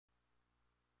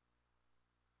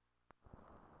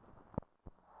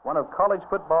one of college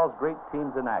football's great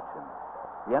teams in action,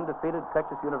 the undefeated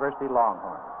Texas University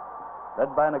Longhorns. Led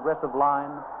by an aggressive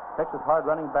line, Texas hard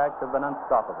running backs have been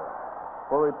unstoppable.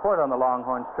 For a report on the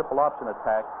Longhorns' triple option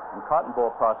attack and Cotton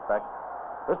Bowl prospects,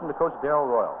 listen to Coach Darrell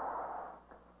Royal.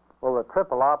 Well, the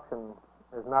triple option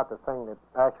is not the thing that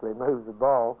actually moves the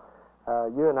ball.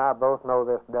 You and I both know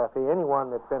this, Duffy.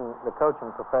 Anyone that's in the coaching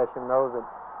profession knows that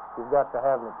you've got to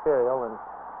have material, and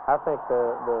I think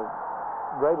the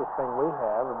greatest thing we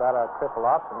have about our triple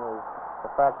option is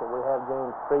the fact that we have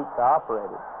James Street to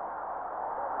operate it.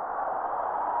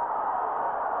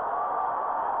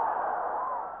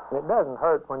 And it doesn't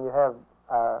hurt when you have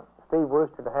Steve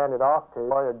Wooster to hand it off to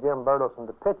or Jim Bertelsen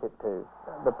to pitch it to.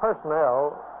 The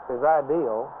personnel is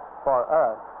ideal for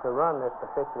us to run this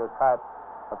particular type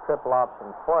of triple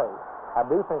option play. I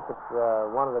do think it's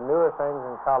one of the newer things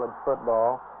in college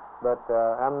football, but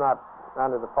I'm not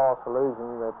under the false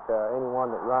illusion that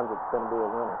anyone that runs it's going to be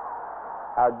a winner.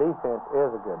 Our defense is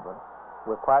a good one.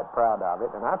 We're quite proud of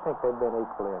it, and I think they've been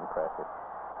equally impressive.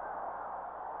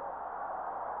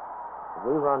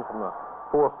 We run from a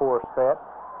 4-4 set.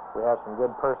 We have some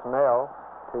good personnel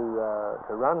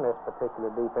to run this particular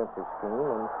defensive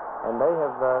scheme, and they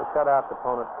have shut out the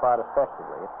opponents quite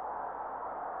effectively.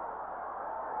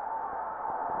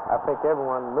 I think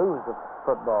everyone moves the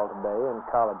football today in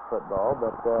college football,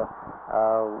 but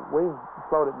we've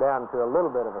slowed it down to a little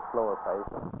bit of a slower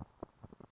pace.